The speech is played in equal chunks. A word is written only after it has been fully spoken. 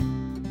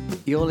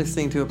You're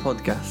listening to a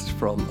podcast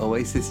from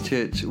Oasis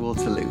Church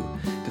Waterloo.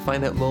 To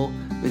find out more,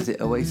 visit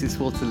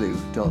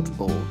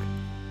oasiswaterloo.org.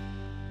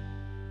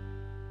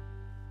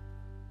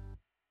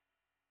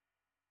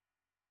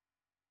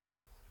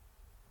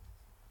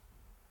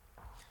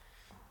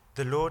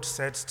 The Lord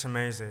said to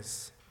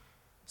Moses,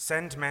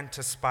 "Send men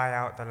to spy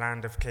out the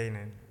land of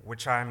Canaan,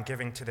 which I am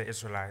giving to the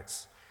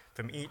Israelites.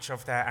 From each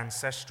of their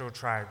ancestral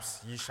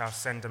tribes you shall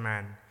send a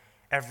man,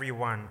 every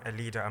one a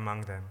leader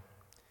among them."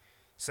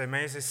 So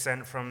Moses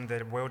sent from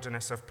the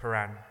wilderness of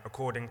Paran,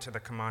 according to the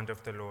command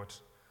of the Lord,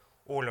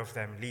 all of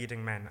them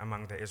leading men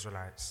among the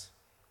Israelites.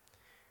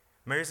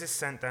 Moses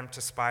sent them to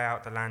spy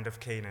out the land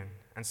of Canaan,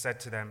 and said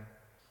to them,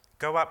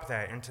 "Go up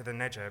there into the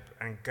Negeb,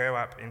 and go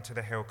up into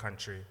the hill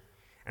country,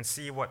 and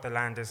see what the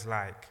land is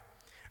like,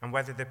 and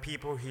whether the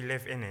people who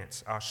live in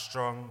it are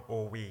strong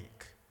or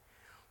weak,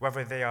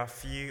 whether they are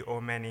few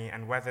or many,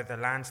 and whether the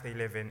land they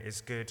live in is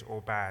good or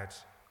bad,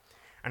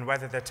 and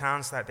whether the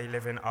towns that they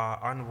live in are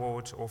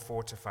unwalled or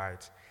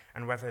fortified,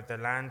 and whether the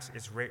land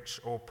is rich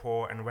or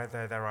poor, and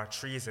whether there are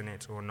trees in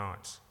it or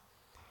not.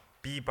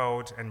 Be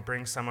bold and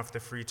bring some of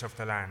the fruit of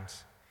the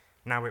land."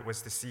 Now it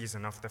was the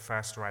season of the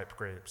first ripe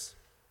grapes.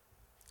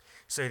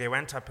 So they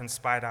went up and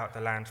spied out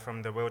the land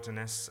from the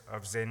wilderness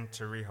of Zin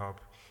to Rehob,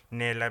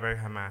 near Lebo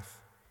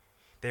Hamath.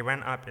 They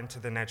went up into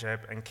the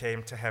Negeb and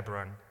came to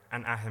Hebron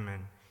and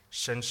Ahiman,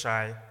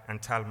 Shenshai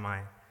and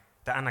Talmai.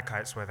 The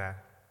Anakites were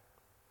there.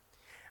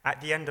 At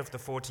the end of the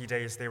 40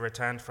 days they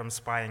returned from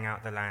spying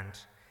out the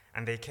land,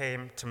 and they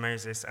came to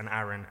Moses and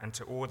Aaron and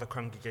to all the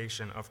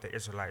congregation of the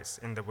Israelites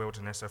in the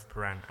wilderness of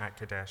Paran at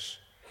Kadesh.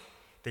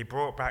 They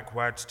brought back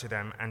word to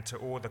them and to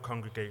all the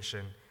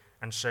congregation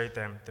and showed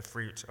them the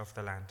fruit of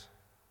the land.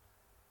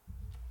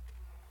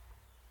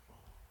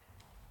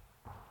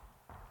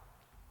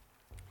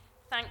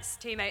 Thanks,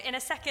 Timo. In a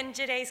second,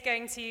 Jide's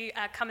going to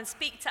come and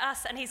speak to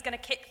us, and he's going to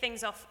kick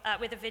things off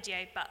with a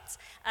video. But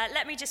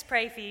let me just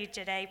pray for you,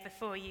 Jide,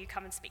 before you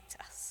come and speak to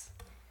us.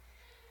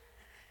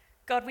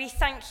 God, we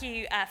thank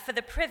you for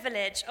the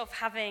privilege of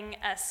having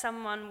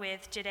someone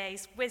with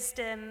Jide's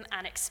wisdom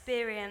and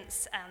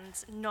experience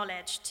and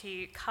knowledge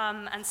to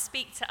come and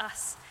speak to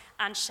us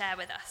and share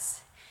with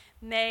us.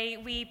 May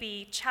we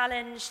be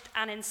challenged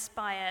and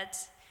inspired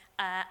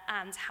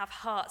and have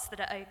hearts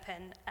that are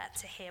open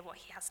to hear what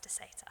he has to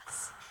say to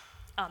us.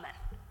 Amen.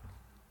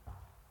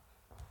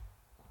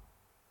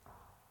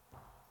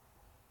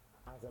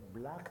 As a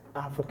black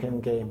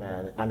African gay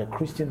man and a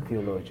Christian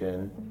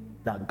theologian,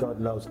 that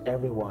God loves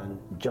everyone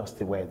just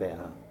the way they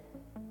are.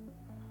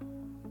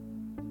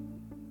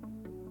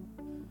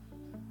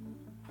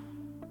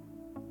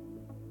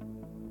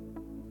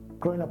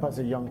 Growing up as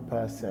a young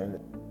person,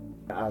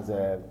 as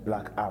a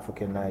black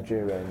African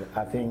Nigerian,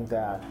 I think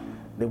that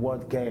the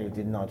word gay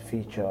did not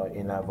feature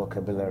in our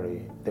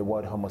vocabulary. The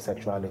word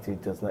homosexuality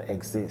does not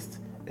exist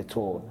at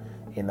all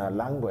in our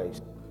language.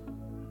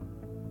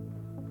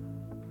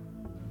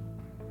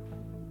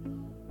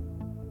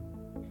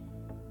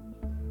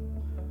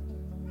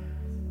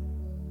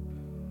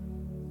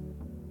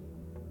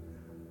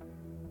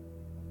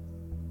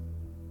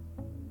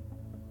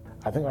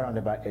 I think around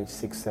about age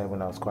 6,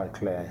 7, I was quite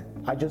clear.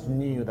 I just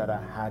knew that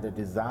I had a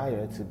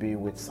desire to be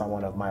with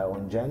someone of my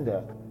own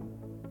gender.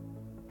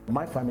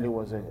 My family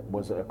was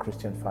a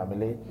Christian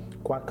family,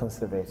 quite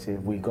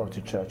conservative. We go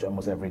to church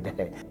almost every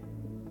day.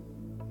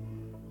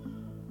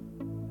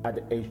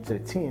 At age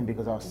 13,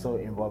 because I was so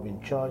involved in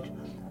church,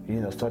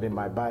 studying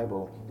my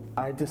Bible,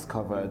 I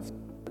discovered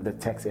the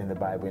text in the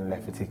Bible in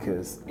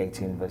Leviticus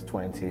 18 verse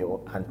 20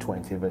 and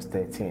 20 verse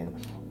 13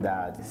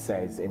 that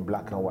says in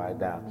black and white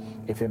that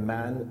if a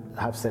man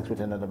have sex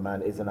with another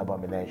man is an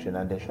abomination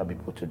and they shall be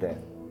put to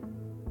death.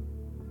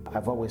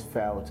 I've always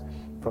felt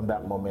from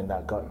that moment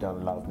that God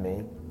don't love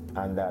me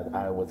and that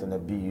I was an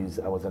abuse,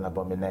 I was an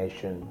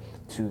abomination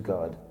to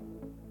God.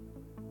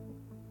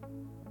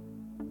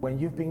 When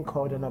you've been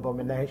called an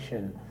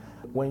abomination,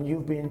 when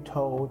you've been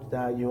told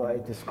that you are a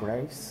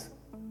disgrace,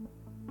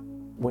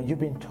 when you've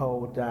been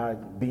told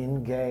that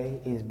being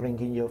gay is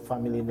bringing your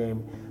family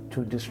name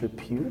to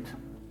disrepute,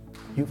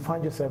 you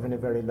find yourself in a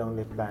very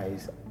lonely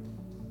place.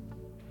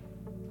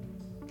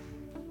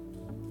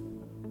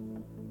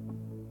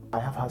 I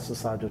have had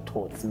suicidal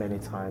thoughts many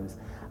times.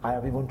 I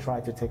have even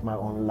tried to take my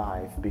own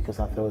life because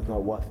I felt it's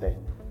not worth it.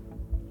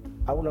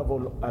 I would have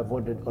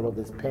avoided all of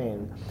this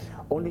pain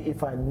only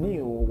if I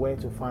knew where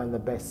to find the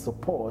best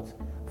support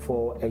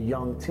for a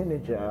young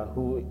teenager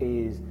who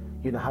is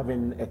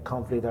having a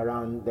conflict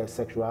around their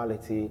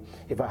sexuality,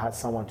 if I had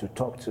someone to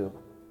talk to.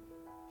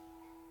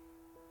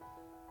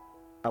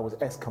 I was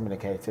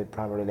excommunicated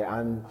primarily,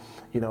 and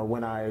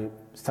when I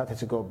started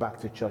to go back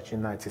to church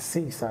in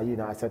 96,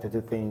 I started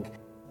to think,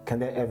 can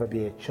there ever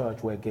be a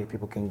church where gay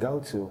people can go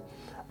to?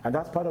 And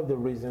that's part of the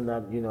reason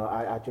that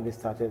I actually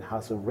started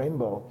House of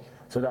Rainbow,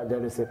 so that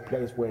there is a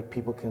place where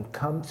people can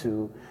come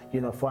to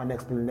for an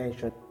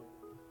explanation.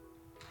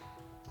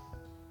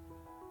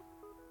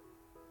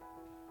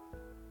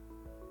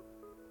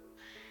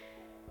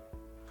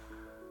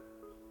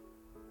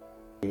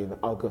 In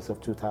August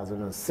of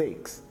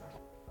 2006,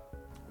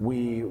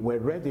 we were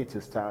ready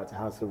to start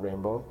House of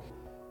Rainbow.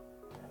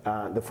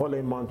 The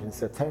following month in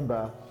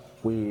September,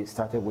 we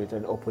started with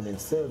an opening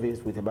service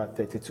with about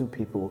 32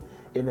 people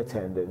in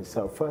attendance.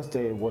 So first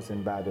day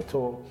wasn't bad at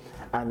all.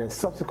 And in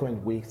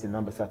subsequent weeks, the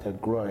number started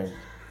growing.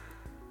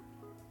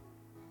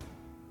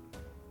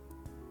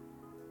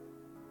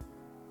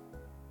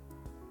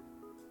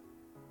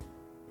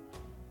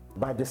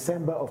 By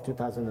December of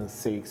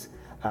 2006,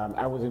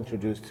 I was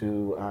introduced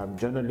to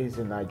journalists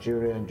in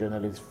Nigeria and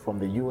journalists from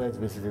the US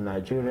visiting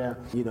Nigeria,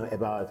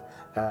 about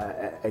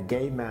a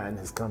gay man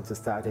has come to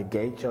start a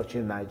gay church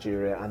in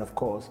Nigeria. And of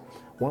course,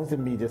 once the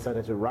media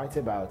started to write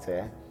about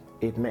it,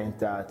 it meant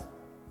that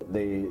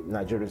the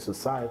Nigerian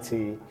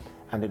society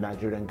and the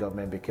Nigerian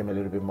government became a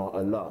little bit more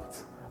alert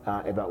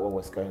about what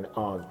was going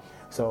on.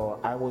 So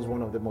I was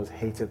one of the most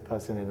hated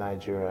person in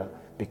Nigeria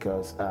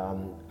because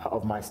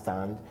of my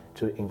stand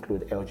to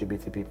include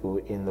LGBT people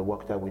in the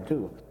work that we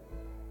do.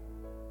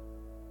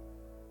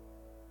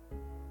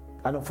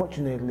 And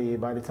unfortunately,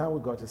 by the time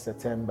we got to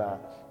September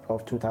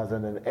of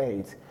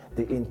 2008,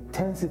 the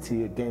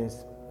intensity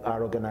against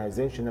our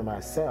organization and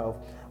myself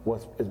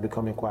was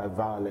becoming quite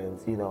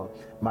violent.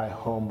 My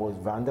home was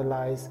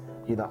vandalized.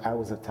 I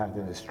was attacked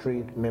in the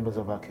street. Members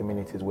of our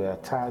communities were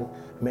attacked.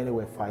 Many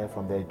were fired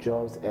from their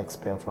jobs,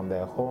 expelled from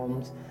their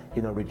homes,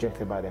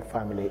 rejected by their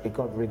family. It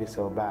got really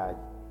so bad.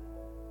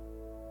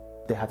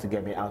 They had to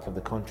get me out of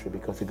the country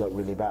because it got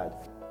really bad.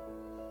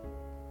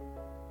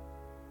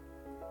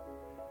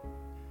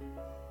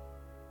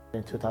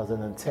 In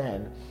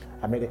 2010,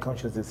 I made a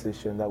conscious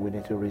decision that we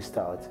need to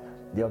restart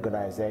the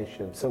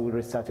organization. So we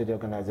restarted the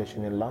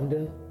organization in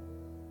London.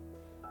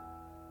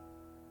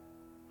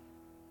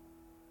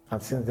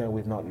 And since then,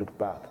 we've not looked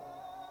back.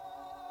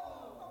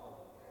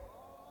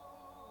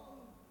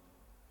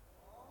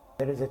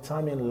 There is a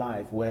time in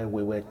life where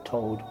we were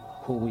told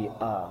who we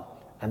are,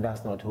 and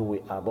that's not who we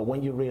are. But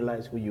when you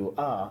realize who you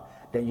are,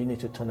 then you need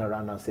to turn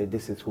around and say,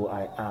 this is who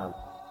I am.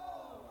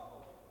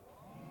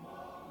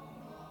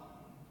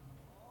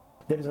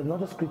 There is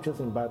another scripture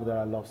in the Bible that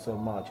I love so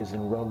much. It's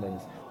in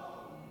Romans.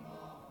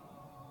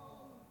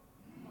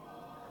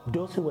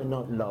 Those who were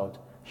not loved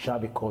shall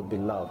be called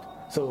beloved.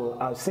 So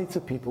I say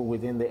to people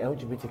within the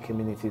LGBT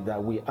community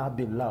that we are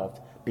beloved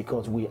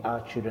because we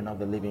are children of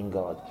the living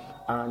God.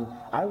 And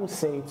I would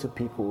say to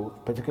people,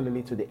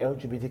 particularly to the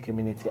LGBT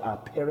community, our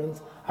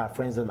parents, our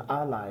friends and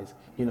allies,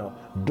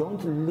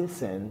 don't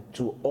listen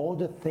to all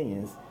the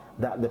things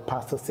that the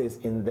pastor says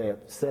in their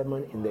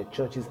sermon, in their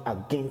churches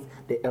against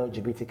the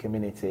LGBT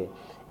community.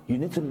 You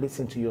need to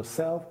listen to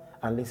yourself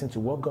and listen to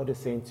what God is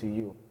saying to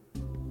you.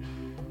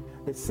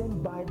 The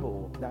same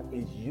Bible that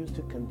is used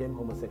to condemn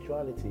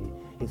homosexuality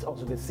is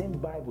also the same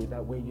Bible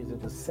that we're using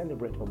to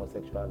celebrate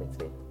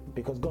homosexuality,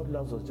 because God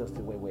loves us just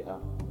the way we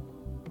are.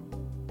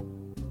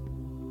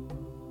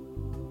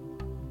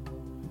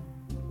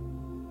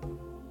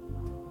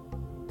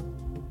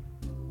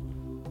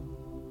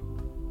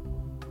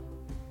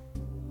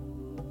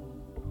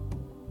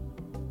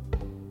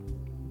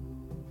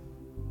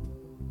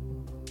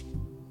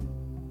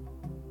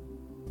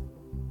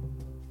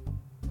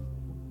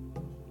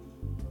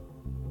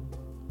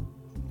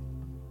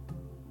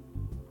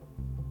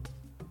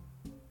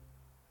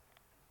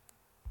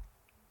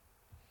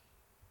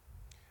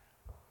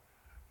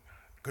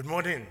 Good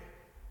morning.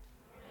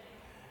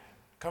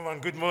 Come on,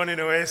 good morning,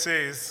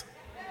 Oasis.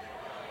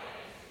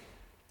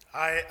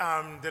 I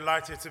am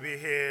delighted to be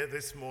here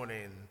this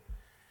morning.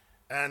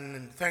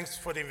 And thanks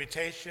for the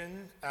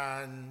invitation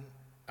and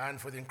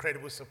for the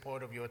incredible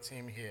support of your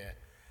team here.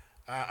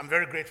 I'm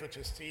very grateful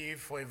to Steve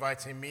for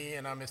inviting me,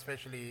 and I'm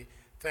especially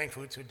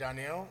thankful to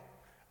Danielle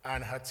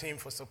and her team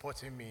for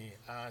supporting me,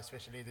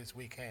 especially this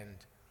weekend.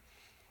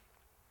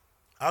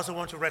 I also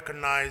want to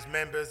recognize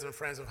members and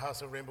friends of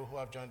House of Rainbow who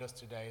have joined us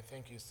today.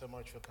 Thank you so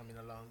much for coming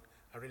along.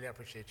 I really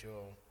appreciate you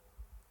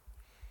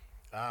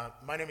all.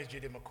 My name is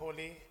Judy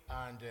Macaulay,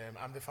 and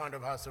I'm the founder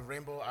of House of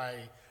Rainbow.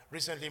 I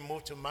recently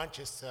moved to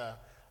Manchester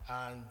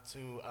and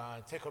to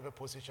take up a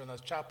position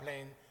as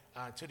chaplain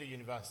to the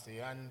university.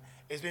 And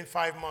it's been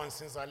 5 months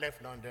since I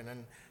left London,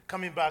 and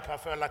coming back, I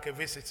felt like a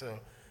visitor,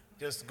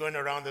 just going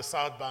around the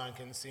South Bank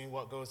and seeing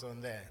what goes on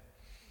there.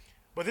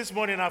 But this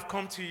morning I've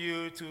come to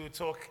you to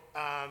talk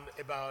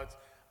about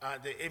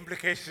the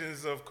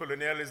implications of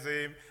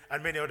colonialism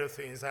and many other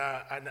things.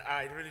 And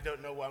I really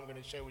don't know what I'm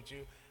going to share with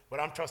you,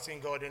 but I'm trusting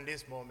God in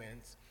this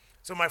moment.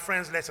 So my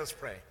friends, let us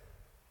pray.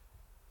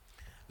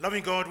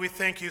 Loving God, we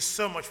thank you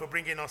so much for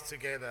bringing us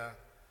together.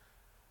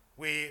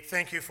 We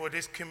thank you for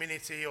this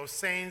community of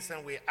saints,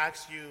 and we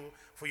ask you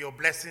for your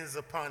blessings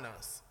upon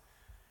us.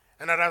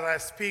 And that as I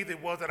speak, the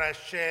word that I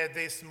share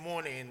this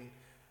morning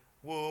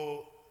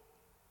will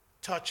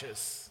touch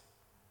us,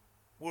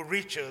 will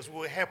reach us,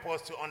 will help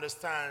us to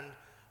understand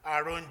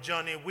our own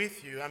journey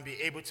with you and be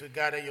able to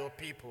gather your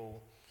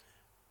people.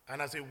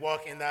 And as we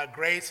walk in that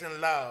grace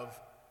and love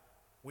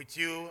with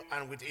you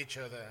and with each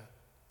other.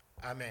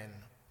 Amen.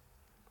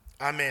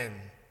 Amen.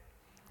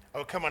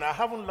 Oh, come on, I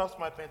haven't lost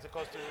my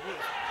Pentecostal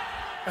roots.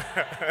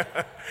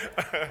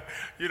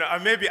 I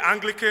may be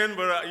Anglican,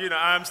 but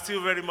I'm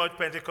still very much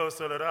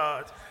Pentecostal at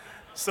heart.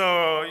 So,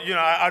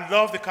 I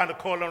love the kind of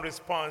call and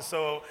response.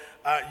 So,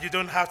 you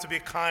don't have to be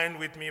kind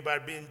with me by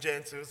being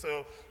gentle.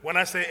 So, when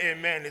I say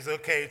amen, it's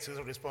okay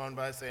to respond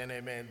by saying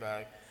amen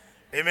back.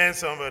 Amen,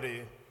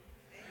 somebody. Amen.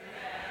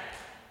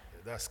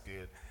 That's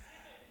good.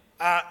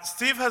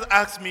 Steve has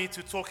asked me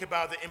to talk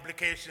about the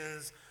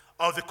implications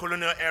of the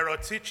colonial era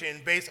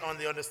teaching based on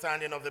the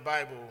understanding of the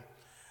Bible,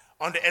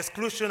 on the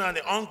exclusion and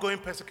the ongoing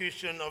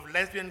persecution of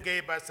lesbian,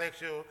 gay,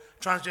 bisexual,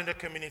 transgender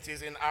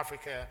communities in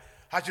Africa.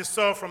 As you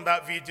saw from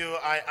that video,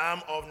 I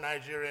am of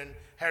Nigerian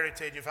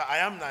heritage. In fact, I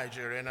am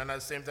Nigerian, and at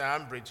the same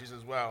time, I'm British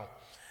as well.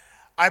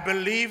 I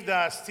believe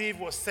that Steve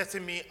was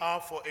setting me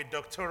up for a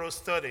doctoral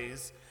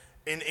studies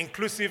in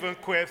inclusive and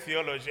queer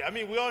theology. I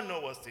mean, we all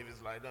know what Steve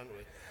is like, don't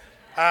we?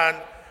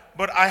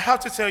 But I have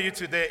to tell you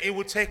today, it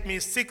would take me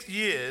 6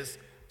 years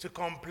to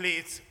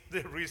complete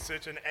the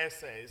research and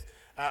essays,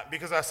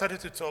 because I started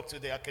to talk to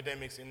the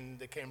academics in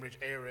the Cambridge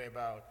area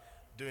about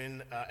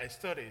doing a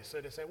study.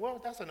 So they said,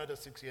 well, that's another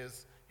 6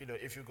 years,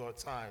 if you got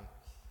time.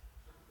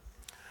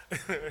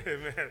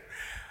 Amen.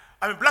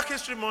 I mean, Black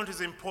History Month is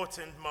an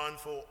important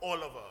month for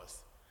all of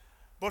us.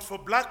 But for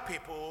Black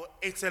people,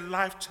 it's a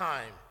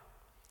lifetime.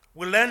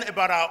 We learn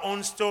about our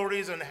own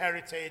stories and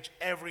heritage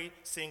every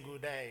single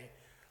day.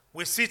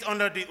 We sit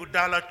under the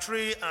Udala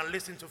tree and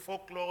listen to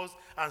folklores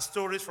and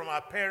stories from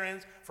our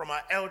parents, from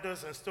our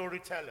elders and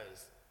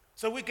storytellers.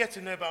 So we get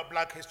to know about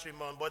Black History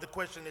Month, but the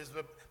question is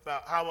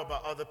about how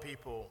about other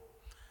people?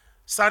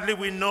 Sadly,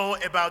 we know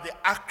about the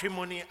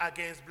acrimony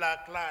against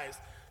Black lives,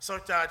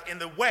 such that in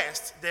the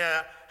West,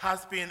 there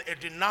has been a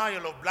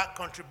denial of Black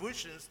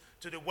contributions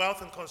to the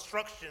wealth and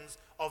constructions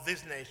of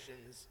these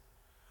nations.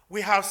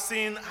 We have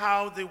seen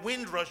how the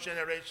Windrush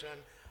generation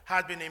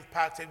had been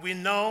impacted. We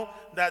know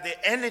that the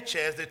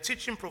NHS, the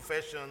teaching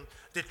profession,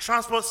 the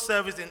transport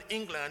service in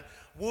England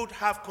would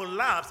have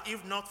collapsed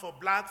if not for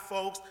Black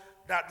folks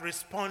that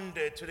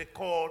responded to the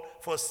call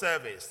for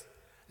service.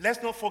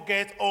 Let's not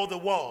forget all the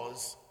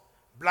wars.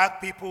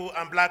 Black people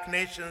and Black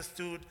nations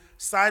stood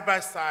side by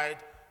side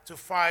to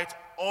fight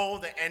all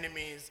the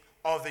enemies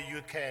of the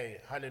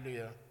UK.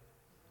 Hallelujah.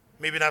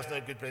 Maybe that's not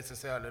a good place to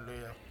say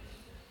hallelujah.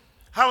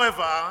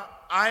 However,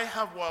 I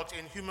have worked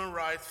in human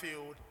rights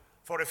field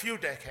for a few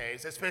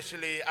decades,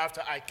 especially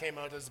after I came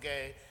out as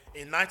gay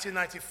in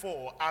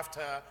 1994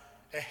 after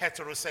a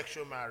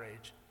heterosexual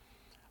marriage.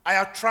 I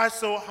have tried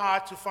so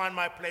hard to find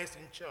my place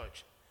in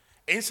church,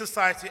 in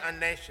society and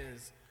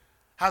nations.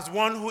 As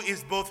one who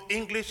is both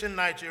English and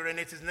Nigerian,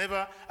 it is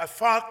never a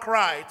far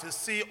cry to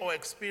see or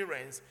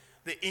experience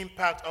the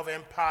impact of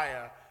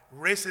empire,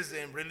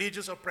 racism,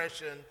 religious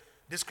oppression,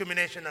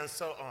 discrimination, and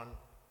so on.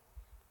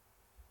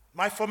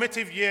 My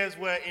formative years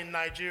were in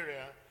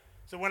Nigeria.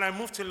 So when I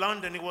moved to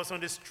London, it was on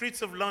the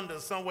streets of London,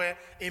 somewhere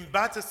in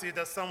Battersea,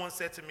 that someone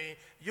said to me,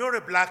 "You're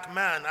a Black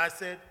man." I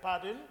said,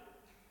 "Pardon?"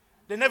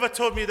 They never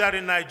told me that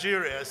in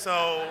Nigeria,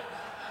 so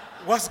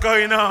what's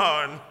going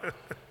on?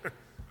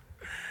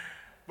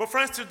 But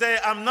friends, today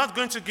I'm not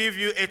going to give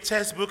you a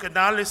textbook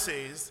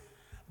analysis,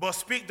 but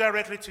speak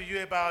directly to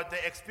you about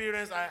the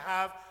experience I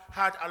have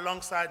had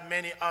alongside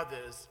many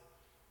others.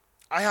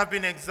 I have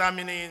been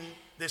examining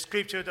the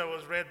scripture that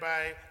was read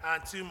by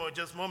Tumo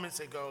just moments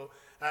ago,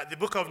 the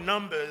book of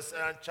Numbers,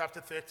 chapter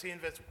 13,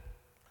 verse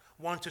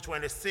 1 to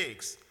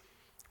 26,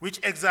 which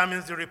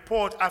examines the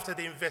report after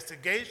the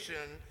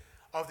investigation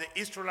of the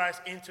Israelites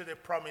into the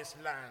promised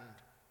land.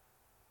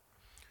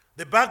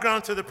 The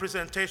background to the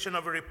presentation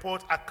of a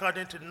report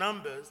according to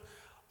Numbers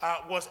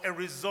was a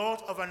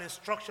result of an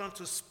instruction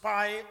to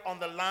spy on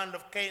the land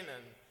of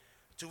Canaan,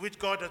 to which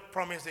God had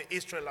promised the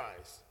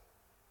Israelites.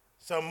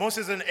 So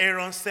Moses and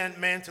Aaron sent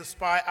men to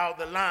spy out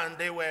the land.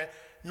 They were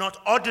not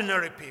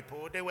ordinary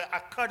people. They were,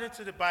 according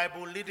to the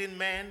Bible, leading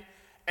men,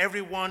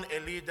 everyone a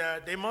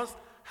leader. They must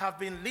have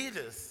been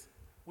leaders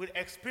with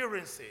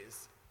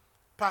experiences,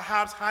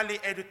 perhaps highly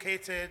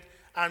educated,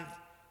 and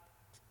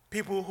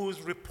people whose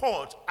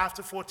report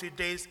after 40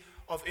 days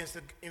of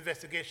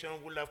investigation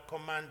will have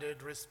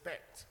commanded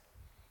respect.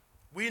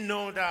 We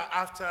know that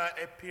after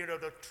a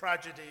period of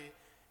tragedy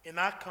in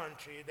our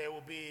country, there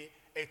will be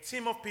a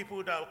team of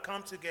people that will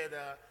come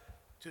together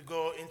to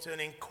go into an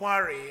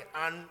inquiry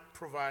and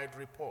provide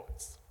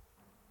reports.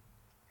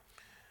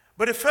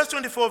 But the first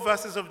 24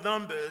 verses of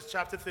Numbers,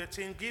 chapter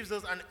 13, gives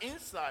us an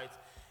insight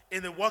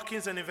in the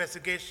workings and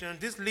investigation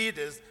these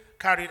leaders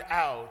carried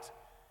out.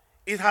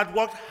 It had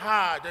worked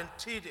hard and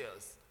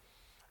tedious.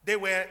 They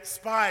were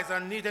spies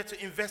and needed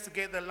to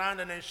investigate the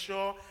land and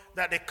ensure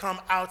that they come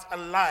out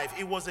alive.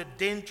 It was a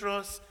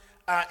dangerous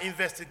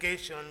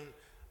investigation,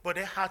 but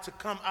they had to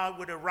come out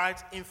with the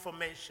right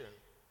information.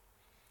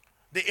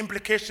 The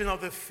implication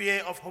of the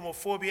fear of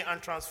homophobia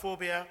and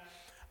transphobia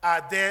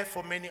are there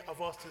for many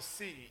of us to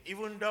see.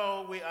 Even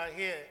though we are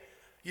here,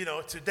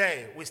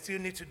 today, we still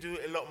need to do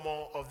a lot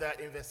more of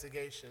that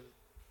investigation.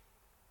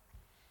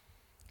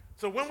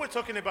 So when we're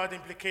talking about the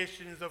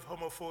implications of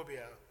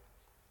homophobia,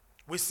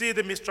 We see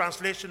the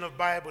mistranslation of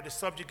Bible, the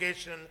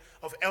subjugation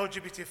of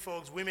LGBT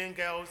folks, women,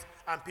 girls,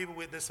 and people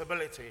with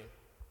disability.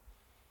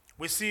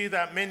 We see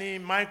that many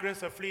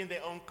migrants are fleeing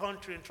their own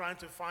country and trying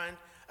to find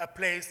a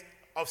place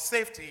of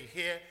safety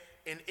here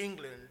in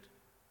England.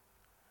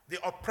 The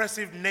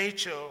oppressive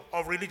nature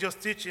of religious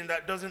teaching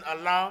that doesn't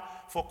allow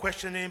for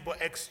questioning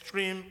but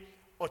extreme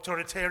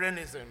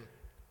authoritarianism.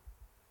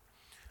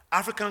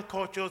 African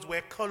cultures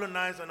were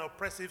colonized and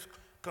oppressive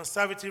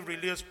conservative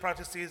religious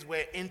practices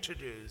were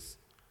introduced.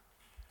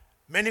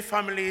 Many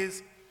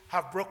families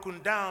have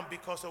broken down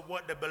because of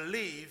what they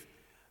believe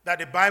that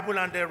the Bible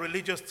and their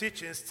religious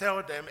teachings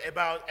tell them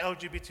about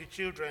LGBT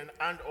children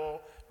and or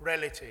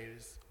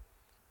relatives.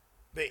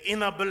 The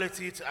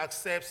inability to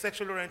accept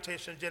sexual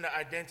orientation, gender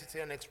identity,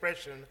 and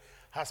expression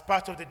as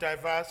part of the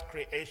diverse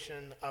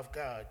creation of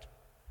God.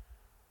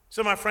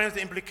 So my friends,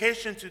 the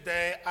implication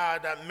today are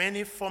that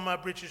many former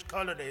British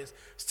colonies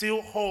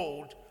still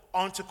hold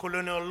onto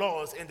colonial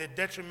laws in the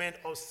detriment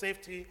of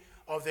safety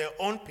of their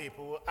own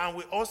people, and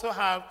we also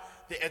have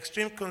the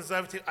extreme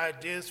conservative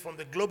ideas from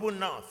the global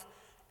north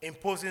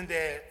imposing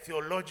their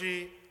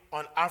theology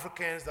on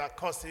Africans that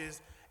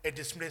causes a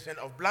displacement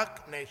of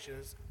black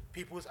nations,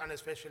 peoples, and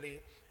especially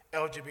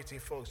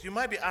LGBT folks. You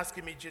might be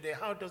asking me, Jude,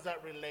 how does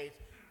that relate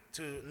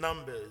to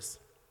numbers?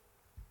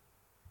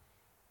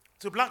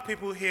 To black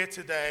people here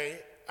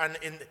today and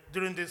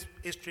during this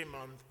History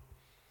Month,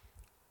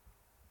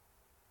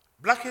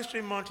 Black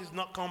History Month is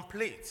not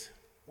complete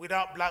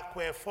without black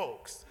queer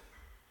folks.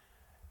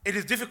 It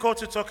is difficult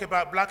to talk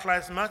about Black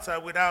Lives Matter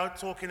without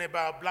talking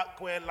about Black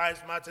Queer Lives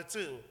Matter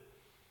too.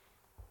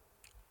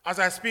 As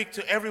I speak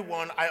to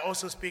everyone, I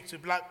also speak to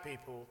black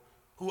people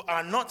who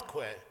are not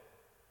queer.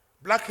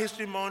 Black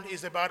History Month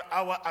is about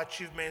our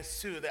achievements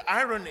too. The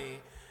irony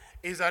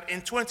is that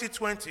in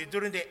 2020,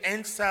 during the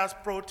End SARS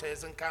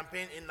protest and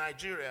campaign in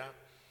Nigeria,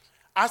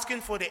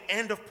 asking for the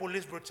end of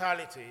police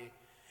brutality,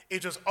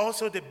 it was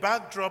also the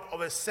backdrop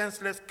of a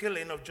senseless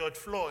killing of George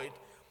Floyd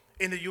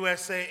in the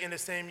USA in the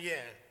same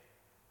year.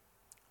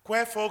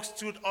 Queer folks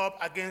stood up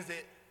against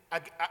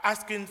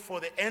asking for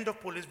the end of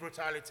police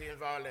brutality and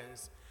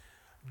violence.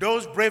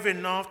 Those brave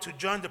enough to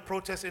join the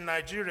protest in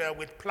Nigeria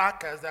with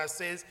placards that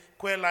says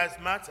Queer Lives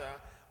Matter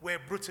were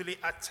brutally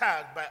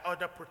attacked by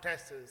other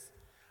protesters,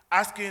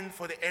 asking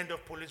for the end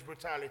of police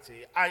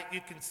brutality.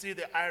 You can see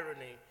the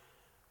irony.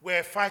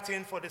 We're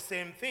fighting for the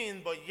same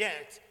thing, but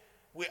yet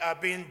we are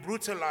being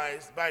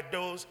brutalized by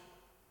those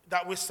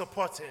that we're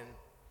supporting.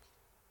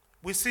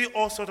 We see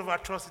all sorts of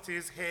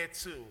atrocities here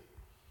too.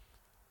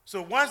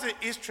 So once the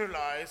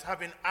Israelites have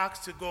been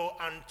asked to go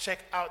and check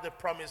out the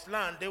promised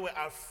land, they were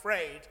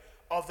afraid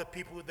of the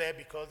people there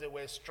because they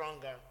were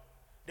stronger.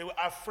 They were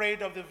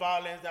afraid of the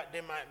violence that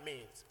they might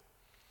meet.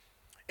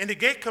 In the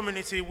gay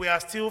community, we are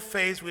still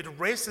faced with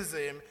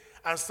racism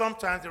and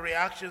sometimes the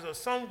reactions of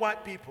some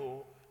white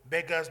people,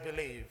 beggars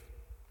believe.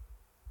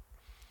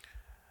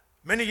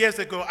 Many years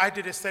ago, I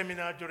did a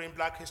seminar during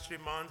Black History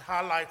Month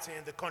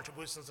highlighting the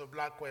contributions of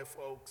black queer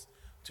folks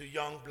to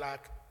young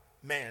black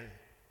men.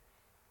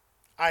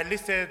 I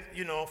listed,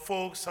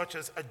 folks such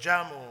as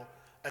Ajamo,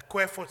 a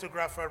queer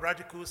photographer,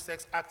 radical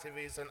sex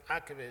activist, and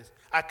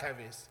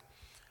archivist.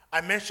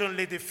 I mentioned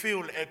Lady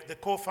Field, the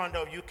co-founder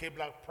of UK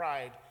Black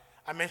Pride.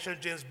 I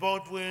mentioned James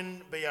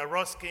Baldwin, Beya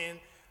Ruskin,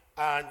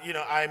 and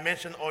I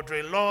mentioned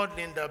Audre Lorde,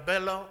 Linda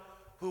Bello,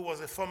 who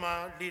was a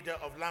former leader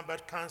of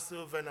Lambert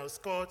Council, Vernon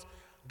Scott,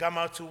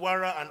 Gamal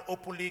Tuwara, an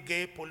openly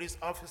gay police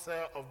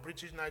officer of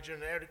British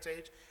Nigerian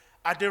heritage,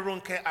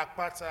 Aderonke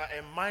Akpata,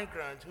 a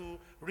migrant who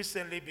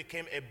recently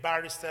became a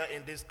barrister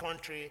in this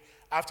country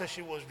after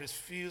she was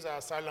refused her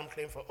asylum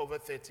claim for over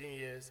 13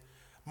 years.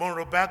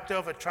 Monroe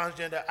Baghdad, a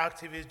transgender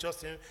activist,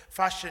 Justin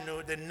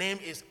Fashanu, the name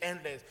is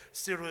endless.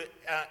 Cyril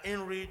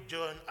Henry,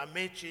 John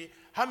Amechi.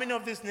 How many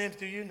of these names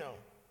do you know?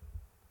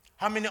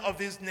 How many of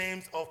these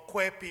names of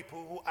queer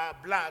people who are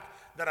black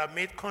that have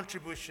made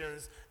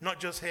contributions, not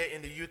just here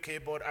in the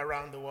UK, but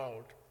around the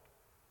world?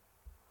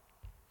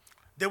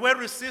 There were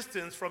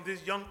resistance from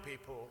these young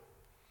people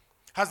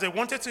as they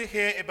wanted to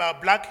hear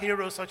about black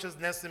heroes such as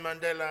Nelson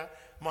Mandela,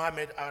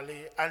 Muhammad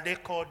Ali, and they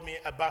called me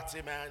a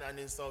batty man and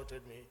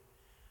insulted me.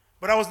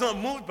 But I was not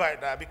moved by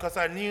that because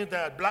I knew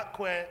that black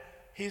queer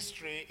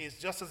history is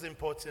just as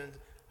important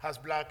as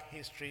black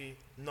history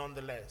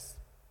nonetheless.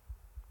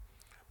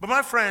 But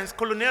my friends,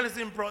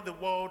 colonialism brought the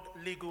world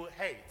legal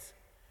hate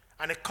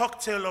and a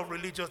cocktail of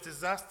religious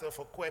disaster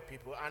for queer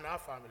people and our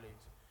families.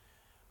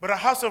 But at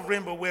House of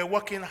Rainbow, we're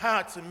working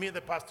hard to meet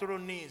the pastoral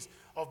needs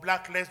of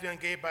black, lesbian,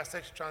 gay,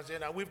 bisexual,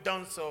 transgender. We've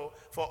done so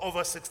for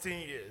over 16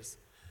 years.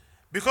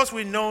 Because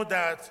we know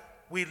that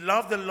we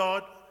love the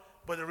Lord,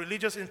 but the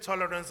religious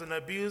intolerance and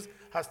abuse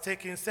has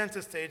taken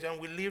center stage,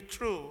 and we live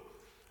through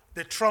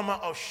the trauma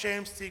of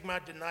shame, stigma,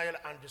 denial,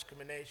 and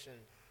discrimination.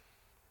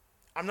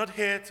 I'm not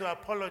here to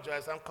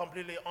apologize. I'm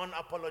completely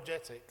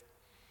unapologetic.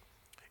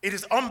 It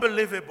is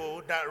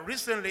unbelievable that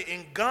recently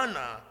in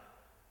Ghana,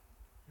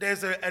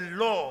 there's a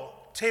law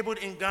tabled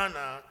in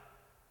Ghana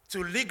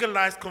to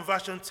legalize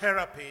conversion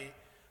therapy,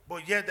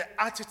 but yet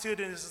the attitude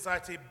in the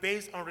society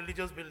based on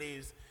religious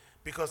beliefs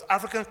because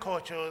African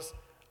cultures,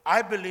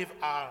 I believe,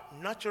 are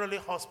naturally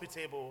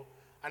hospitable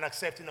and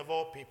accepting of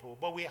all people,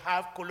 but we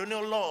have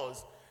colonial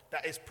laws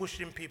that is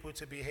pushing people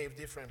to behave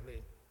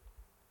differently.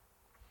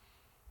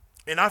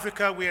 In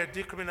Africa, we are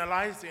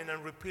decriminalizing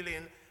and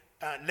repealing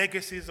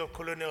legacies of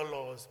colonial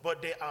laws,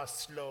 but they are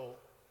slow.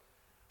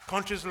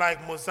 Countries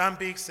like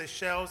Mozambique,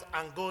 Seychelles,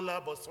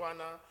 Angola,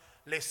 Botswana,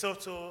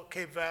 Lesotho,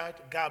 Cape Verde,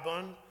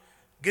 Gabon,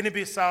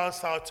 Guinea-Bissau,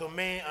 Sao Tome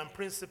and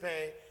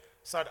Principe,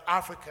 South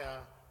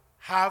Africa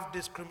have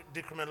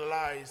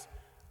decriminalized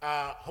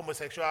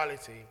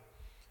homosexuality.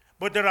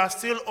 But there are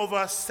still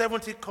over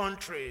 70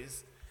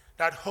 countries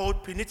that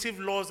hold punitive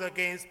laws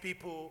against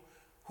people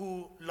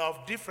who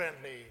love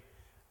differently,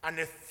 and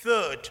a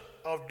third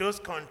of those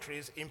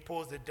countries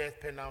impose the death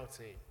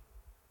penalty.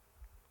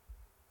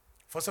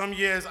 For some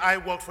years, I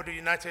worked for the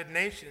United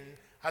Nations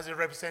as a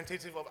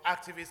representative of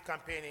activists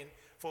campaigning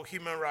for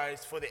human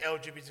rights for the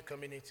LGBT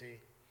community.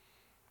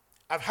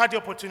 I've had the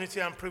opportunity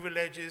and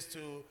privileges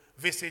to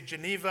visit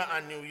Geneva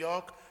and New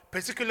York,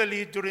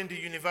 particularly during the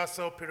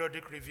Universal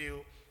Periodic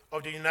Review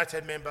of the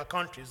United Member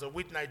Countries, of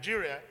which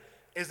Nigeria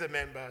is a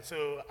member,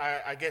 so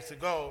I get to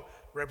go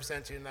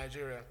representing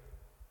Nigeria.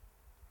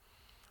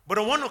 But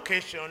on one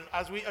occasion,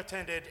 as we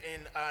attended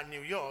in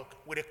New York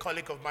with a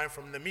colleague of mine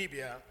from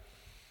Namibia,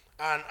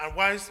 and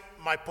whilst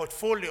my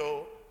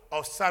portfolio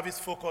of service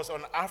focused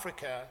on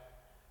Africa,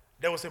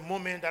 there was a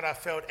moment that I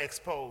felt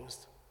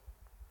exposed.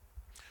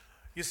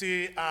 You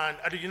see,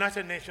 at the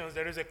United Nations,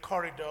 there is a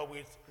corridor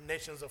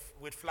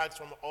with flags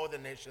from all the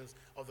nations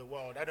of the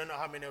world. I don't know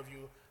how many of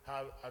you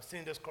have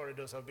seen those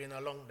corridors, have been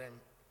along them.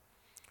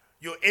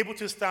 You're able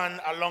to stand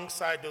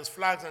alongside those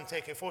flags and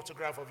take a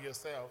photograph of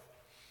yourself.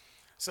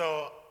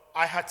 So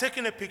I had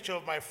taken a picture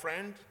of my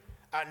friend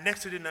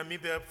next to the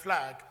Namibia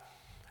flag,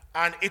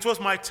 and it was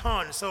my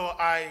turn, so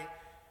I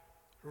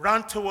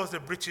ran towards the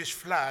British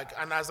flag,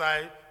 and as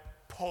I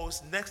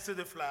posed next to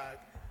the flag,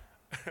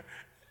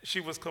 she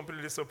was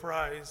completely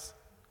surprised.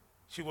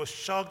 She was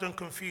shocked and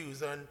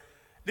confused, and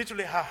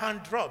literally her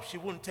hand dropped. She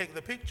wouldn't take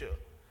the picture.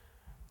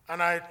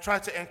 And I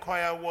tried to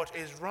inquire what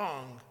is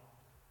wrong.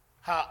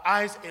 Her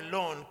eyes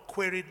alone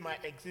queried my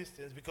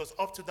existence, because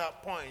up to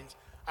that point,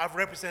 I've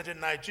represented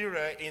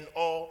Nigeria in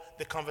all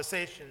the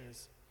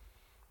conversations.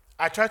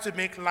 I tried to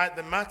make light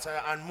the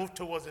matter and move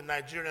towards the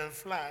Nigerian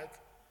flag,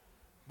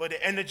 but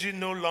the energy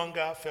no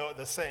longer felt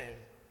the same.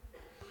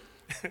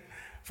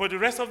 For the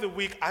rest of the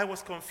week, I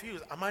was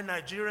confused. Am I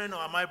Nigerian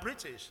or am I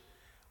British?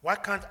 Why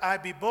can't I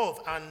be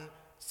both and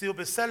still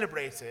be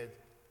celebrated?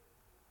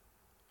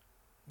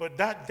 But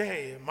that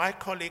day, my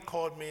colleague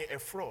called me a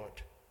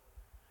fraud,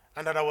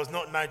 and that I was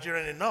not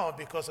Nigerian enough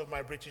because of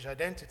my British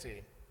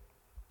identity.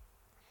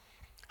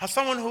 As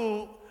someone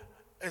who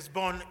is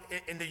born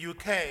in the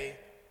UK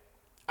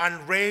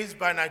and raised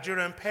by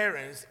Nigerian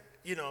parents,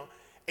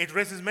 it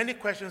raises many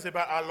questions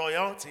about our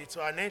loyalty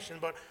to our nation,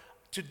 but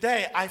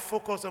today I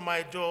focus on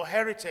my dual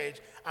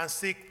heritage and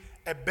seek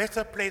a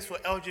better place for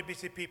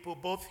LGBT people,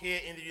 both here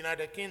in the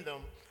United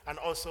Kingdom and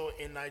also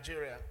in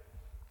Nigeria.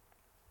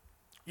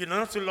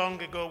 Not too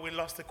long ago, we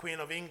lost the Queen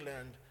of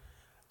England,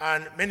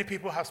 and many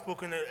people have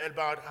spoken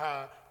about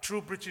her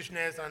true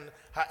Britishness and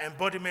her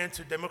embodiment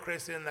to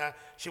democracy, and that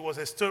she was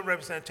a stoic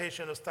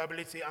representation of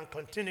stability and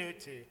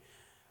continuity.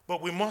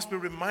 But we must be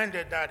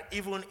reminded that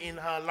even in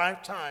her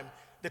lifetime,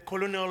 the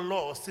colonial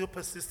law still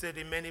persisted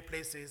in many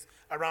places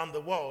around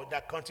the world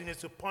that continue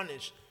to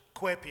punish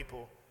queer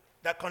people,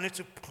 that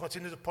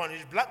continue to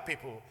punish black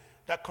people,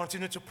 that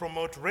continue to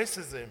promote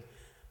racism.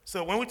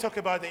 So when we talk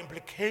about the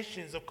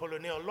implications of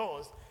colonial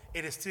laws,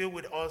 it is still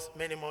with us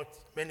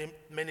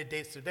many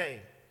days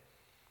today.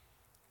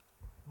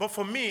 But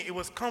for me, it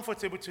was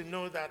comfortable to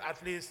know that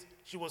at least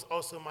she was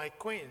also my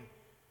queen.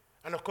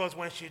 And of course,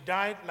 when she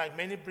died, like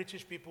many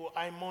British people,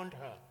 I mourned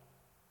her.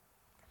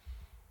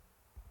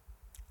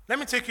 Let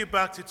me take you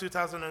back to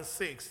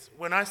 2006,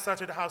 when I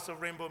started House of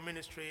Rainbow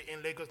Ministry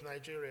in Lagos,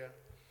 Nigeria.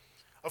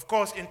 Of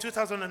course, in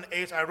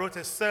 2008, I wrote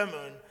a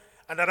sermon,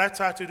 and that I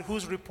titled,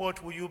 "Whose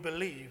Report Will You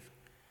Believe?"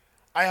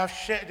 I have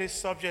shared this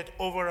subject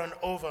over and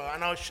over,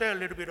 and I'll share a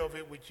little bit of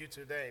it with you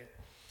today.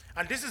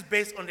 And this is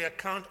based on the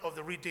account of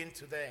the reading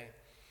today.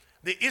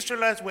 The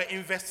Israelites were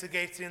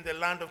investigating the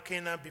land of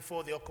Canaan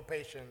before the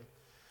occupation.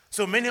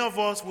 So many of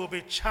us will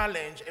be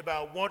challenged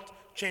about what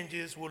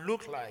changes will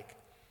look like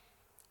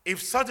if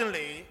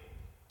suddenly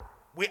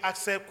we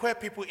accept queer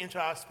people into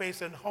our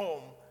space and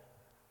home,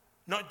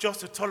 not just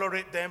to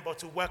tolerate them, but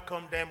to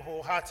welcome them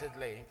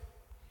wholeheartedly.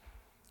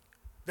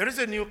 There is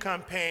a new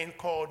campaign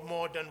called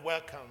More Than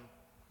Welcome,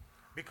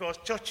 because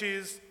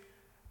churches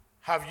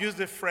have used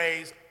the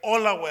phrase,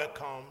 "all are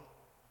welcome,"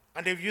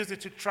 and they've used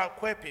it to trap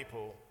queer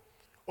people,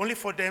 only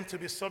for them to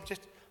be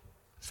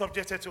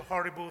subjected to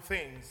horrible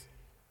things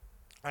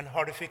and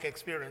horrific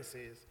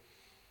experiences.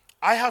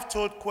 I have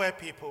told queer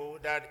people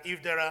that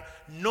if there are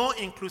no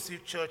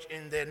inclusive church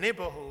in their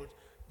neighborhood,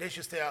 they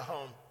should stay at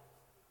home.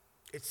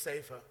 It's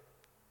safer.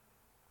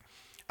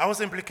 I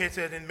was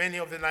implicated in many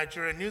of the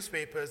Nigerian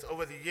newspapers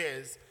over the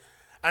years,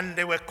 and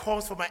there were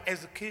calls for my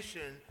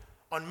execution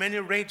on many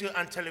radio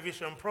and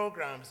television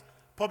programs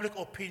public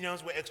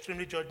opinions were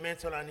extremely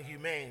judgmental and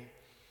inhumane.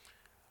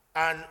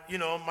 And,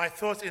 my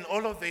thoughts in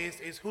all of this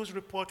is, whose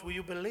report will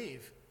you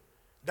believe?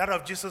 That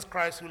of Jesus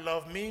Christ who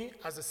loved me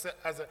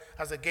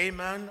as a gay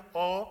man,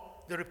 or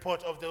the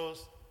report of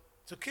those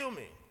to kill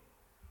me?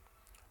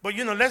 But,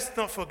 let's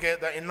not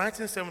forget that in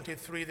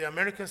 1973, the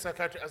American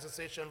Psychiatric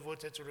Association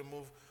voted to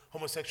remove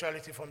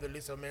homosexuality from the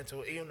list of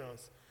mental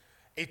illness.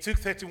 It took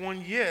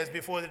 31 years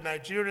before the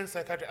Nigerian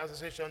Psychiatric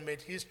Association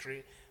made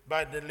history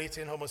by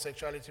deleting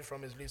homosexuality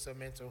from its list of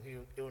mental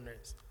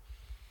illness.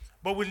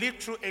 But we live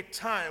through a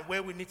time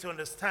where we need to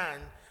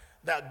understand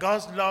that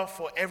God's love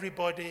for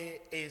everybody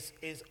is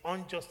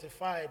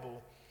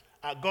unjustifiable.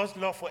 God's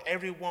love for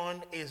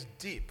everyone is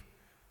deep.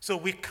 So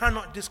we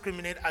cannot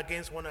discriminate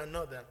against one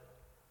another.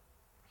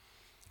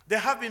 There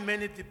have been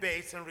many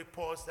debates and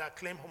reports that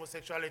claim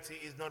homosexuality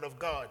is not of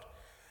God.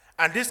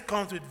 And this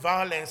comes with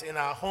violence in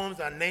our homes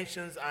and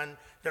nations, and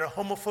there are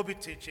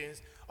homophobic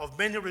teachings of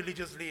many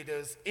religious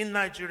leaders in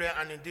Nigeria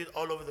and indeed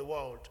all over the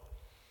world.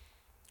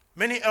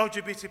 Many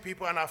LGBT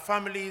people and our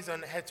families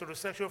and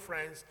heterosexual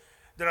friends,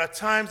 there are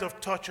times of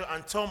torture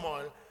and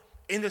turmoil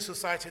in the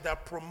society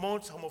that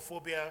promotes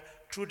homophobia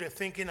through the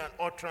thinking and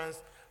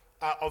utterance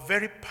of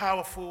very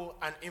powerful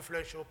and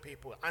influential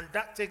people. And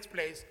that takes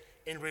place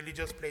in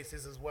religious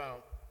places as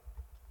well.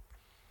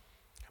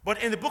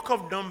 But in the book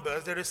of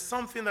Numbers, there is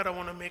something that I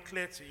want to make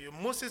clear to you.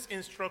 Moses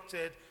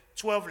instructed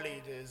 12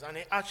 leaders, and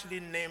he actually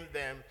named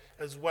them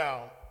as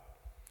well.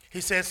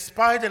 He says,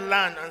 spy the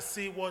land and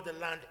see what the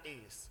land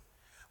is,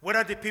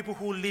 whether the people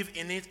who live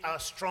in it are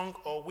strong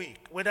or weak,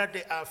 whether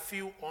they are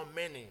few or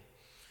many,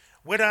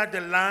 whether the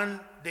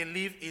land they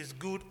live is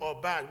good or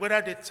bad, whether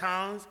the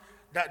towns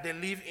that they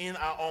live in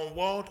are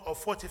unwalled or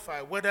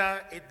fortified, whether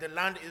the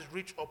land is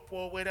rich or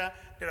poor, whether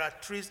there are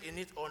trees in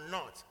it or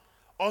not.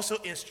 Also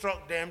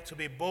instruct them to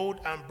be bold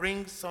and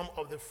bring some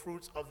of the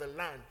fruits of the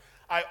land.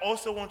 I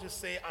also want to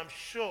say, I'm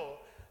sure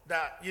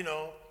that,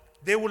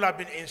 they would have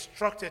been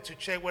instructed to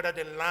check whether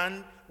the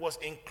land was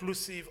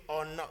inclusive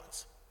or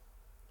not,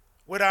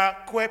 whether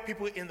queer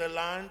people in the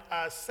land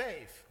are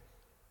safe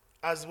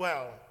as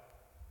well.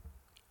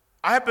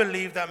 I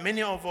believe that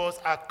many of us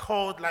are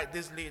called, like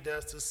these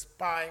leaders, to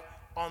spy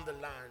on the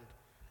land.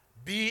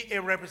 Be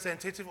a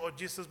representative of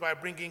Jesus by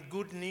bringing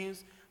good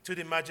news to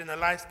the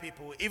marginalized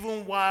people,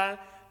 even while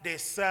they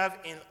serve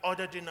in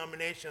other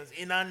denominations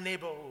in our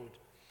neighborhood,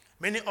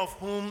 many of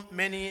whom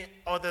many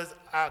others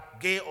are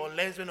gay or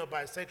lesbian or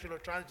bisexual or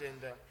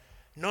transgender,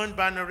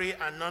 non-binary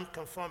and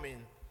non-conforming,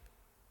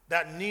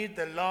 that need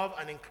the love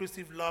and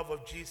inclusive love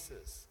of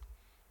Jesus.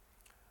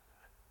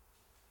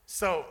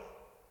 So,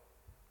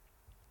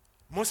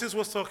 Moses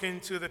was talking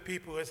to the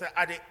people. He said,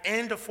 at the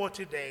end of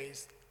 40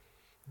 days,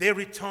 they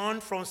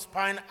returned from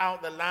spying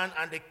out the land,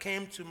 and they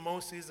came to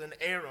Moses and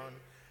Aaron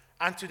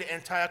and to the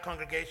entire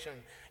congregation.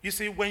 You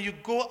see, when you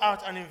go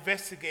out and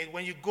investigate,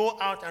 when you go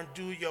out and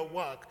do your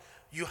work,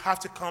 you have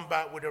to come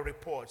back with a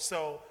report.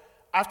 So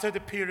after the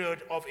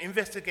period of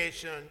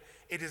investigation,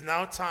 it is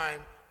now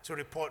time to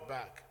report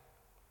back.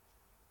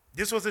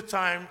 This was the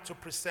time to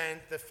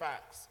present the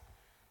facts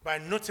by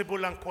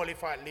notable and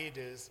qualified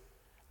leaders.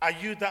 Are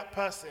you that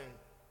person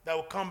that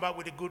will come back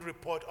with a good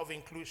report of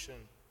inclusion?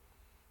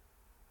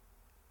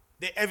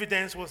 The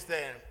evidence was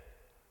there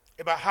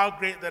about how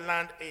great the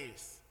land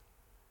is.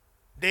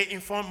 They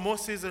informed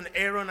Moses and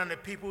Aaron and the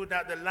people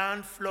that the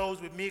land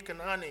flows with milk and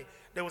honey.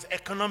 There was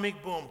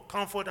economic boom,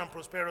 comfort and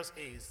prosperous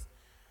ease.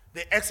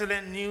 The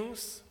excellent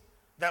news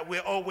that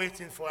we're all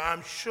waiting for.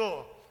 I'm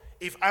sure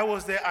if I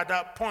was there at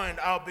that point,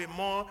 I'll be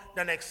more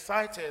than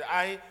excited.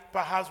 I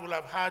perhaps would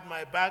have had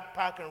my bag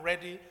packed and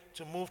ready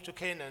to move to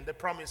Canaan, the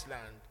promised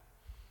land.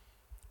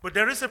 But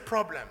there is a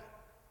problem.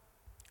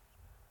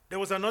 There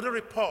was another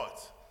report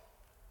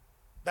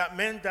that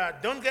meant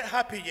that don't get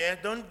happy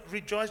yet, don't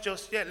rejoice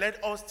just yet.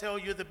 Let us tell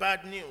you the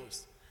bad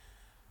news.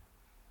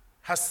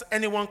 Has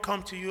anyone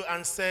come to you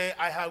and say,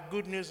 I have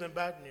good news and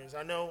bad news?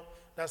 I know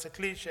that's a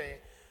cliche.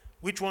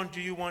 Which one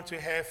do you want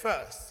to hear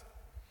first?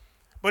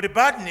 But the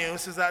bad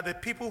news is that the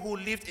people who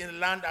lived in the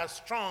land are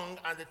strong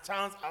and the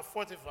towns are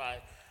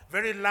fortified,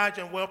 very large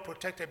and well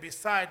protected.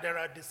 Besides, there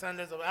are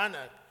descendants of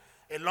Anak,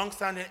 a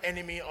long-standing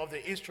enemy of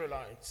the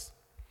Israelites.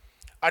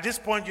 At this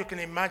point, you can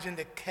imagine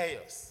the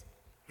chaos.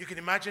 You can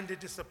imagine the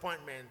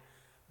disappointment.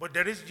 But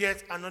there is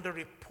yet another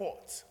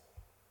report.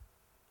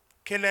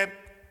 Caleb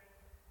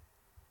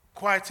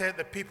quieted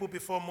the people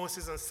before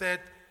Moses and said,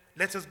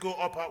 let us go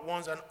up at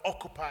once and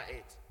occupy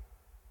it.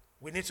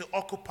 We need to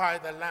occupy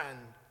the land.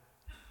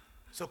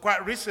 So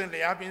quite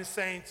recently, I've been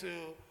saying to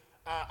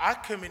our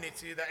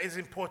community that it's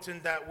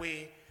important that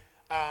we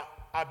are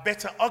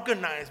better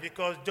organized,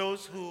 because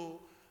those who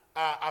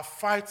are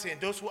fighting,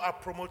 those who are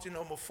promoting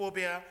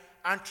homophobia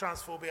and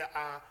transphobia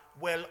are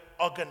well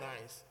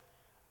organized.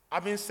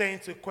 I've been saying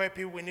to queer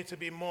people we need to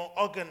be more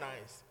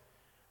organized.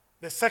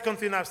 The second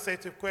thing I've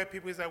said to queer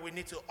people is that we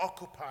need to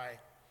occupy.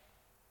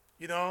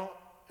 You know,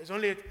 it's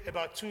only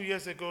about 2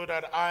 years ago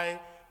that I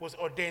was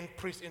ordained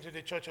priest into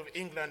the Church of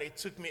England. It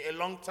took me a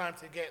long time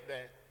to get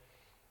there.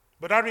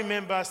 But I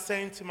remember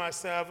saying to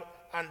myself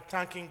and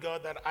thanking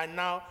God that I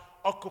now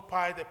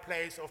occupy the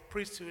place of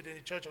priesthood in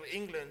the Church of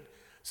England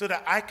so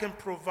that I can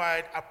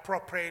provide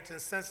appropriate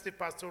and sensitive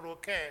pastoral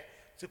care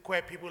to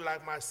queer people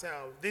like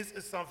myself. This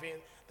is something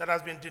that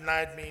has been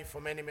denied me for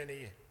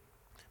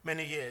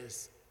many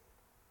years.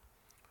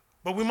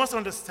 But we must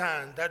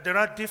understand that there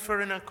are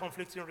differing and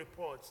conflicting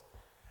reports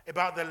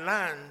about the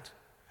land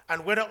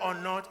and whether or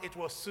not it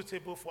was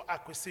suitable for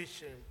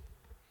acquisition.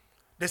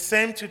 The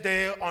same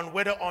today on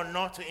whether or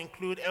not to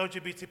include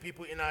LGBT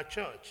people in our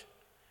church.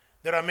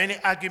 There are many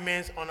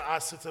arguments on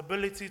our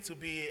suitability to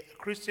be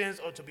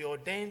Christians or to be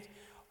ordained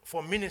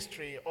for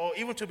ministry or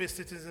even to be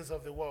citizens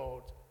of the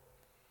world.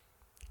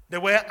 There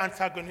were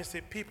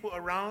antagonistic people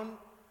around.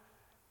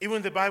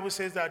 Even the Bible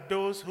says that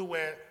those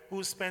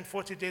who spent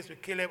 40 days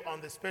with Caleb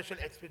on the special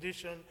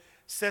expedition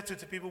said to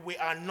the people, we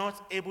are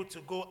not able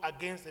to go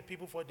against the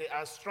people for they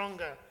are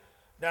stronger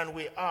than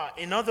we are.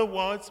 In other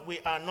words, we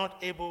are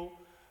not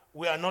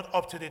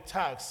up to the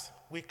task.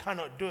 We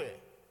cannot do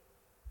it.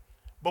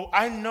 But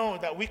I know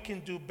that we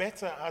can do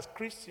better as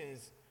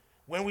Christians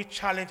when we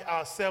challenge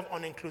ourselves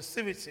on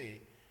inclusivity.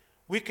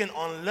 We can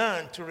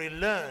unlearn to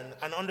relearn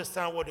and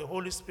understand what the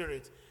Holy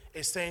Spirit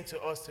is saying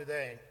to us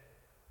today.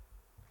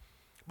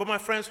 But my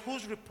friends,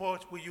 whose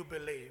report will you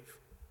believe?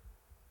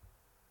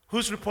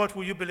 Whose report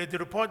will you believe? The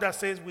report that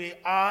says we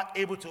are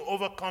able to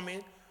overcome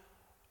it,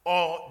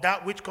 or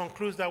that which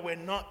concludes that we're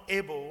not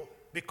able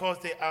because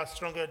they are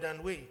stronger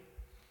than we?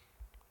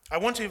 I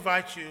want to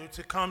invite you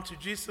to come to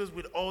Jesus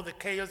with all the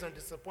chaos and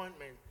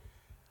disappointment.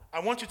 I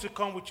want you to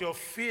come with your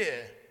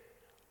fear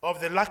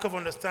of the lack of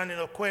understanding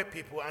of queer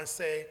people and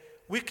say,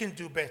 we can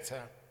do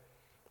better.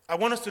 I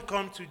want us to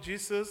come to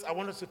Jesus. I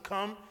want us to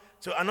come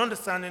to an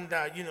understanding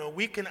that,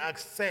 we can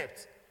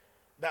accept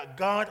that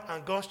God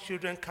and God's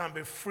children can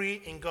be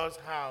free in God's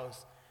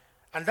house.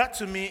 And that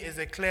to me is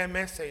a clear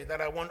message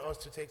that I want us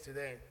to take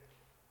today.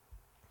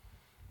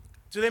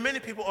 Today, many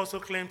people also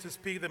claim to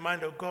speak the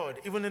mind of God,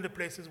 even in the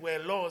places where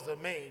laws are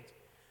made,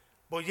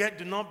 but yet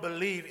do not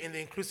believe in the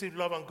inclusive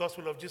love and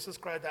gospel of Jesus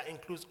Christ that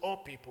includes all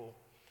people.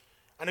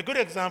 And a good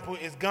example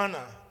is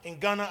Ghana. In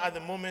Ghana, at the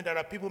moment, there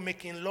are people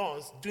making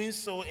laws, doing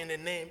so in the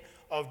name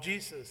of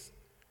Jesus.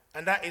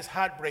 And that is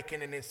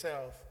heartbreaking in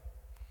itself.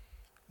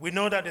 We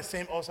know that the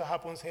same also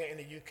happens here in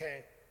the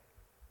UK.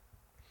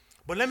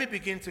 But let me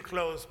begin to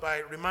close by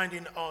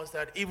reminding us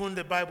that even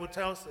the Bible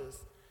tells us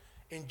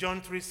in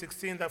John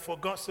 3:16 that for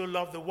God so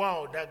loved the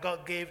world that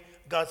God gave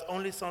God's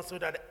only Son so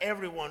that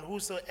everyone,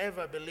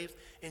 whosoever believes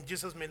in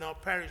Jesus may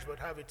not perish but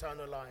have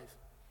eternal life.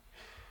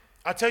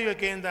 I'll tell you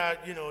again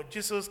that,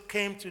 Jesus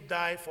came to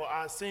die for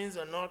our sins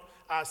and not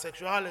our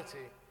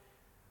sexuality.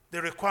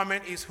 The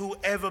requirement is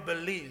whoever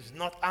believes,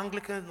 not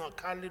Anglicans, not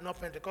Catholics,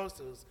 not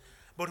Pentecostals,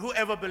 but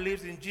whoever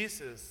believes in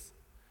Jesus.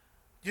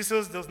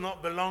 Jesus does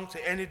not belong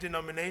to any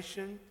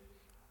denomination,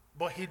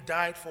 but he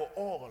died for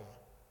all.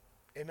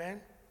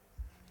 Amen?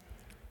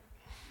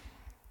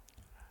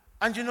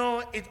 And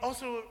it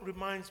also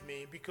reminds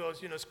me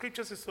because,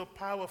 scriptures is so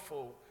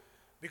powerful.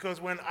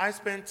 Because when I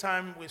spend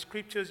time with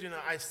scriptures,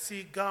 I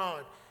see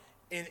God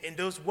in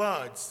those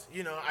words.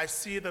 I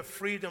see the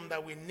freedom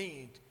that we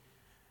need.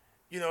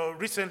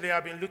 Recently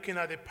I've been looking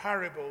at the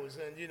parables,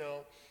 and,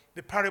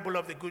 the parable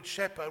of the Good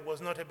Shepherd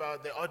was not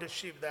about the other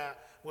sheep that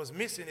was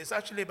missing. It's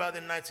actually about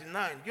the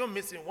 99. You're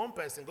missing one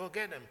person. Go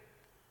get them.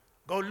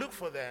 Go look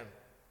for them.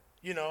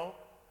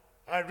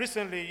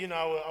 Recently,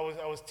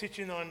 I was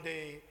teaching on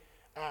the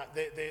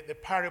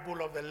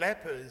parable of the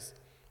lepers.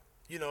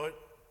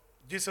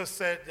 Jesus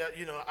said that,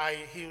 I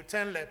healed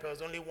 10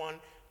 lepers. Only one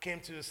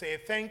came to say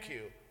thank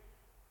you.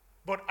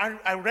 But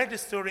I read the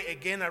story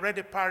again. I read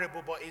the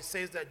parable, but it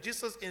says that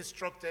Jesus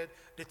instructed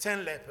the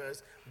 10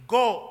 lepers,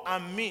 go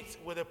and meet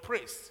with a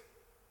priest.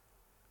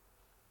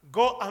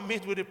 Go and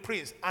meet with a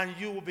priest, and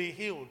you will be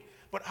healed.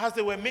 But as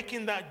they were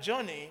making that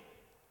journey,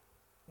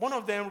 one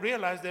of them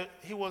realized that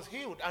he was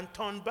healed and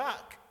turned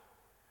back.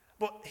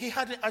 But he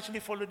hadn't actually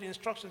followed the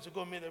instructions to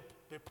go meet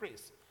the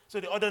priest. So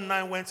the other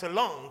 9 went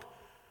along.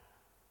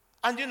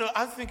 And,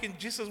 I'm thinking,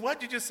 Jesus, why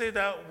did you say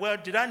that? Well,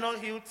 did I not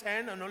heal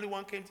 10 and only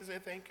one came to say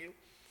thank you?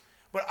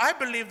 But I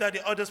believe that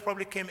the others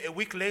probably came a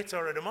week later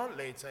or a month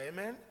later,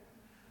 amen?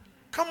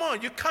 Come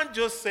on, you can't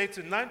just say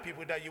to 9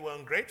 people that you were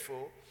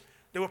ungrateful.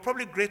 They were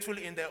probably grateful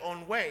in their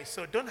own way.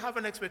 So don't have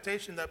an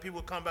expectation that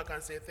people come back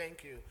and say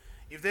thank you.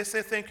 If they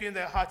say thank you in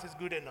their heart, it's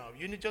good enough.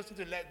 You just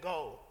need to let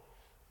go.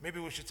 Maybe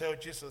we should tell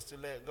Jesus to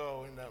let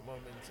go in that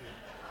moment too.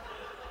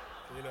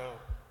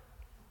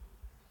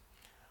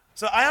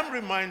 So I am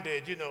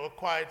reminded,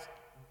 quite,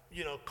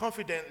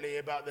 confidently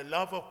about the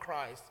love of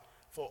Christ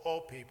for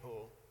all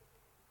people.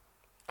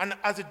 And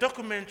as the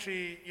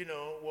documentary,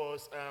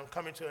 was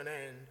coming to an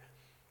end,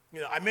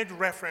 I made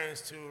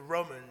reference to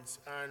Romans,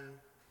 and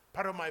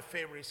part of my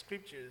favorite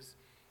scriptures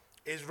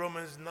is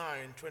Romans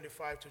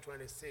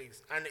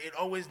 9:25-26, and it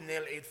always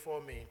nailed it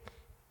for me.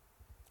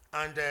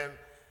 And,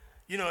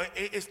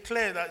 it's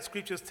clear that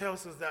scriptures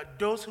tells us that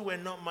those who were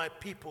not my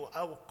people,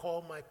 I will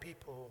call my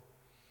people.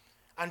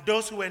 And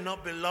those who were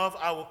not beloved,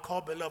 I will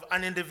call beloved.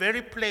 And in the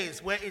very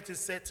place where it is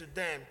said to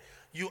them,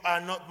 you are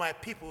not my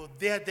people,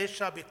 there they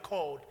shall be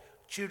called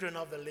children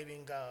of the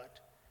living God.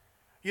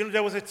 You know,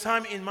 there was a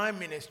time in my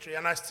ministry,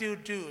 and I still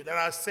do, that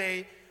I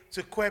say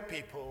to queer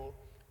people,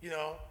 you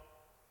know,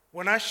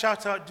 when I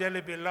shout out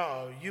Dearly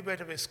Beloved, you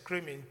better be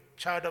screaming,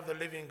 child of the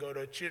living God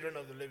or children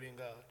of the living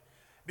God.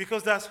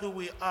 Because that's who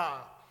we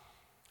are.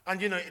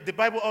 And you know, the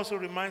Bible also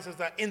reminds us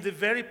that in the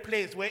very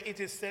place where it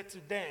is said to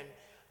them,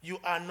 you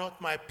are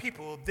not my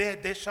people, there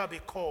they shall be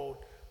called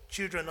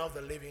children of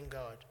the living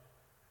God.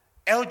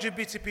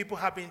 LGBT people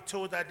have been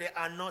told that they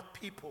are not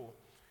people.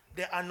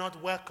 They are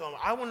not welcome.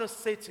 I want to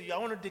say to you, I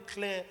want to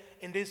declare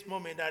in this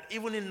moment that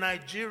even in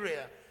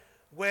Nigeria,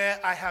 where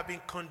I have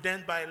been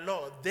condemned by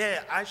law,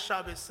 there I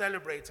shall be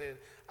celebrated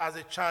as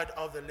a child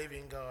of the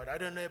living God. I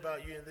don't know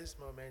about you in this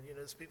moment. You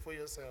know, speak for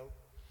yourself.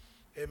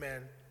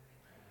 Amen.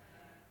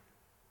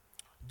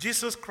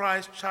 Jesus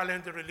Christ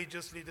challenged the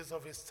religious leaders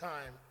of his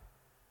time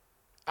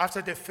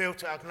after they failed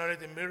to acknowledge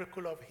the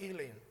miracle of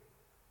healing,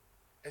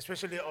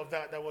 especially of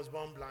that was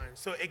born blind.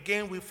 So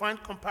again, we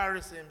find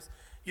comparisons,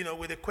 you know,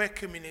 with the queer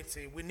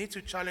community. We need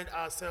to challenge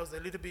ourselves a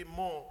little bit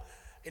more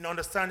in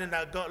understanding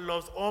that God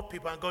loves all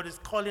people and God is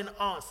calling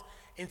us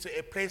into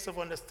a place of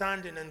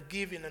understanding and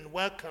giving and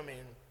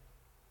welcoming.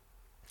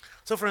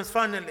 So friends,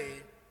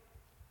 finally,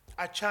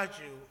 I charge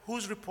you,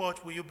 whose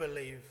report will you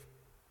believe?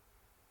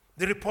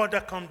 The report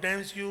that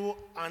condemns you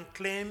and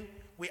claim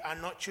we are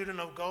not children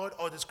of God,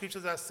 or the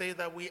scriptures that say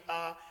that we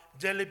are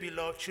dearly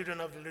beloved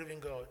children of the living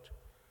God?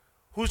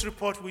 Whose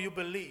report will you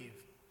believe?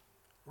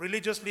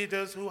 Religious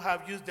leaders who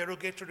have used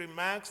derogatory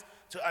remarks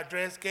to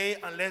address gay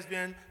and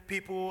lesbian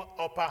people,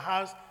 or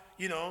perhaps,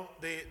 you know,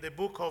 the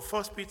book of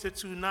 1 Peter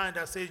 2:9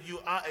 that says you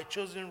are a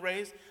chosen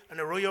race and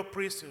a royal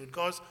priesthood,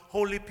 God's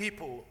holy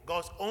people,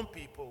 God's own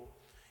people,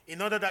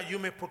 in order that you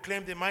may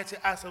proclaim the mighty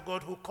acts of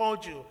God who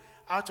called you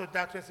out of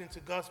darkness into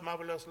God's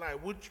marvelous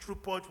light. Which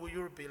report will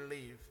you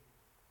believe?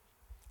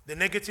 The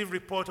negative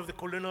report of the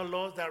colonial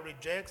laws that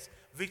rejects,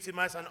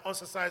 victimizes, and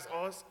ostracizes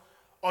us,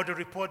 or the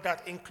report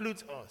that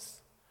includes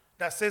us,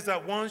 that says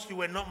that once you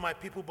were not my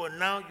people, but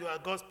now you are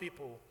God's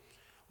people.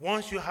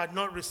 Once you had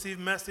not received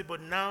mercy,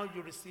 but now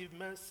you receive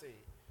mercy.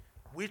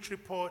 Which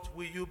report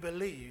will you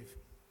believe?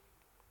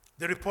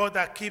 The report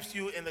that keeps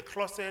you in the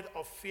closet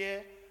of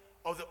fear,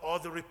 or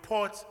the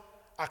report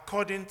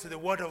according to the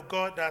word of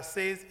God that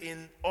says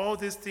in all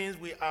these things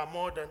we are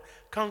more than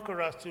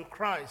conquerors through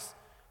Christ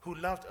who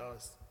loved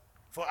us.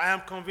 For I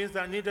am convinced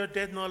that neither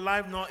death nor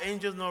life, nor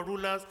angels, nor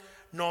rulers,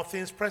 nor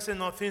things present,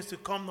 nor things to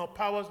come, nor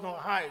powers, nor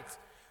height,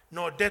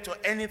 nor death, or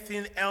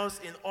anything else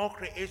in all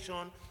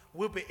creation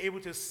will be able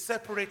to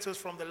separate us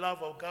from the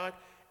love of God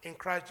in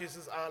Christ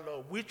Jesus our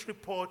Lord. Which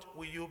report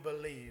will you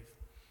believe?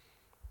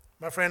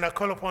 My friend, I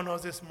call upon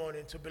us this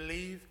morning to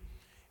believe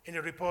in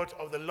the report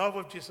of the love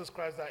of Jesus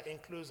Christ that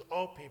includes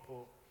all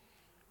people.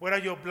 Whether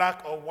you're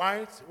black or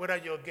white, whether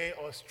you're gay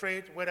or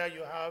straight, whether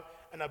you have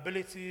an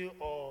ability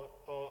or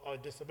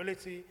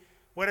disability,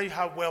 whether you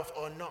have wealth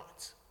or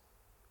not,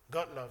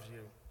 God loves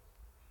you.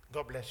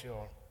 God bless you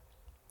all.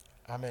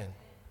 Amen.